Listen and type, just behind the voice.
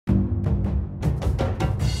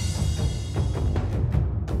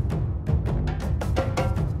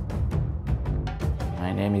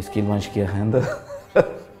is Kiluanji Kia Henda.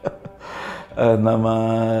 And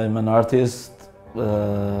I'm an artist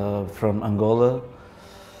from Angola.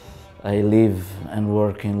 I live and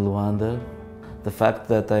work in Luanda. The fact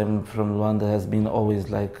that I'm from Luanda has been always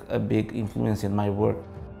like a big influence in my work.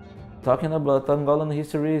 Talking about Angolan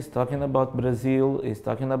history is talking about Brazil, is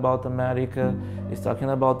talking about America, is talking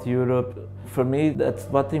about Europe. For me, that's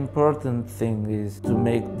what the important thing is, to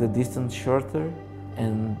make the distance shorter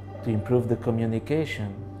and to improve the communication.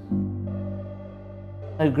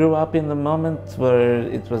 I grew up in a moment where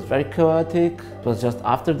it was very chaotic. It was just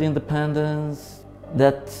after the independence.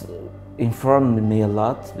 That informed me a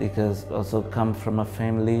lot because I also come from a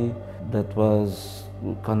family that was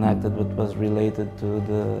connected, but was related to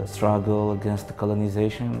the struggle against the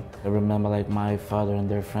colonization. I remember like my father and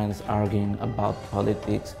their friends arguing about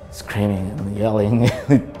politics, screaming and yelling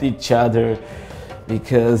at each other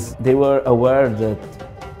because they were aware that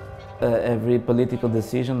every political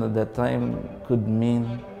decision at that time could mean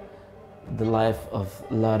the life of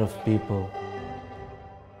a lot of people.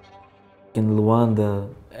 In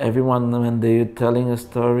Luanda, everyone, when they're telling a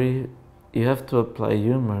story, you have to apply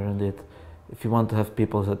humor in it if you want to have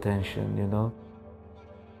people's attention, you know?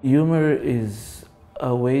 Humor is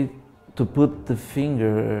a way to put the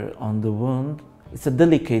finger on the wound. It's a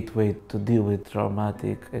delicate way to deal with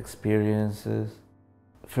traumatic experiences.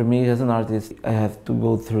 For me as an artist, I have to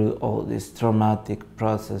go through all this traumatic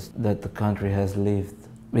process that the country has lived.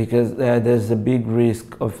 Because there's a big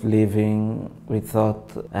risk of living without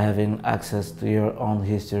having access to your own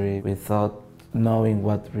history, without knowing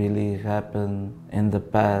what really happened in the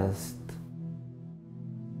past.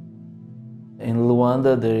 In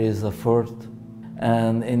Luanda there is a fort,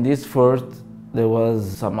 and in this fort there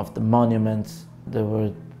was some of the monuments that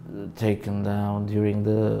were taken down during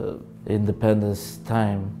the independence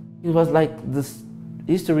time. It was like this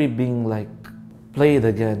history being like played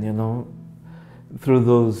again, you know, through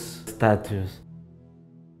those statues.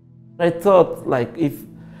 I thought like if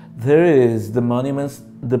there is the monuments,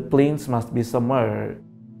 the plinths must be somewhere.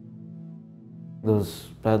 Those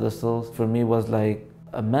pedestals for me was like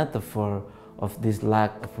a metaphor of this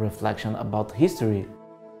lack of reflection about history.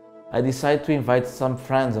 I decided to invite some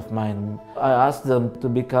friends of mine. I asked them to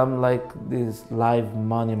become like these live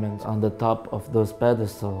monuments on the top of those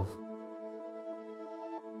pedestals.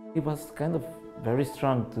 It was kind of very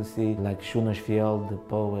strong to see like Fiel, the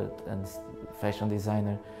poet and fashion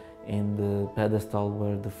designer, in the pedestal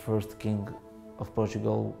where the first king of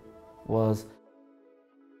Portugal was.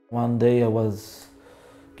 One day I was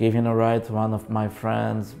giving a ride to one of my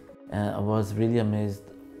friends, and I was really amazed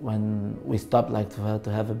when we stopped like to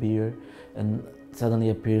have a beer, and suddenly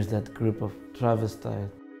appears that group of travestites.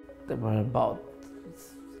 There were about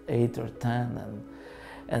 8 or 10,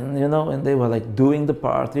 and you know, and they were like doing the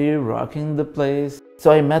party, rocking the place. So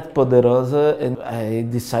I met Poderosa and I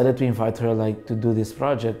decided to invite her like to do this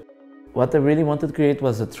project. What I really wanted to create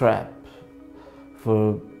was a trap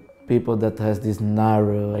for people that has these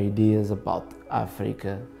narrow ideas about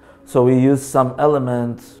Africa. So we use some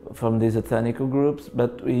elements from these ethnic groups,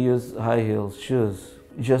 but we use high heel shoes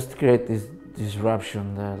just to create this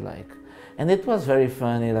disruption there, like. And it was very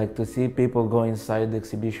funny, like, to see people go inside the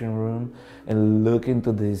exhibition room and look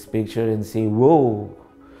into this picture and say, whoa,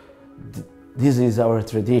 this is our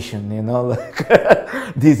tradition, you know, like,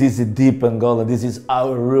 this is a deep Angola, this is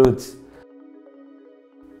our roots.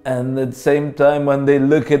 And at the same time, when they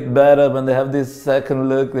look at better, when they have this second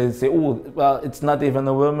look, they say, oh, well, it's not even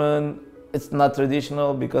a woman, it's not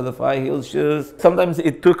traditional because of high heel shoes. Sometimes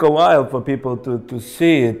it took a while for people to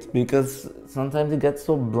see it, because sometimes they get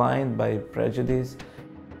so blind by prejudice.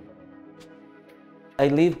 I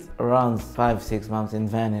lived around 5-6 months in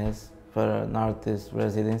Venice for an artist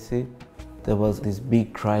residency. There was this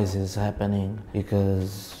big crisis happening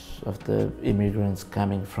because of the immigrants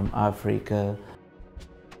coming from Africa.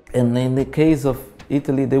 And in the case of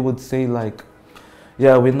Italy, they would say like,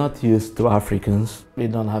 yeah, we're not used to Africans. We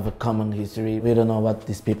don't have a common history. We don't know what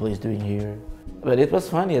these people is doing here. But it was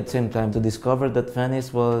funny at the same time to discover that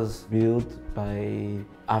Venice was built by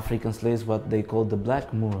African slaves, what they called the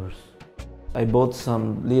Black Moors. I bought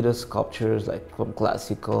some little sculptures, like from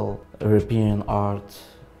classical European art.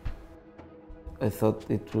 I thought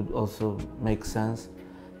it would also make sense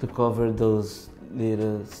to cover those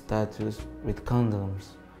little statues with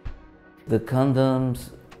condoms. The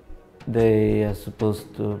condoms, they are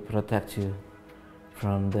supposed to protect you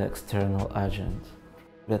from the external agent.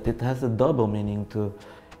 But it has a double meaning too.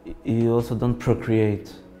 You also don't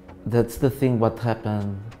procreate. That's the thing what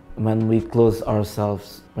happened when we close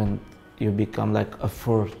ourselves, when you become like a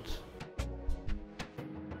fort.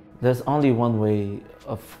 There's only one way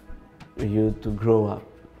of you to grow up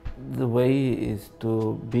The way is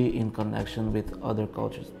to be in connection with other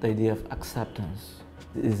cultures. The idea of acceptance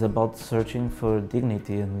is about searching for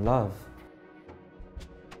dignity and love.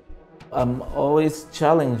 I'm always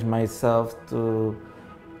challenge myself to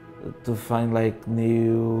find like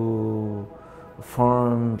new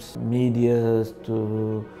forms, medias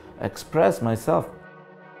to express myself.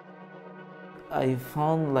 I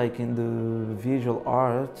found like in the visual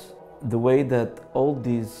arts the way that all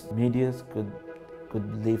these medias could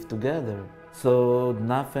live together. So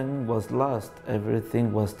nothing was lost,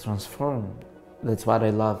 everything was transformed. That's what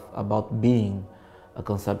I love about being a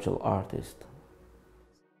conceptual artist.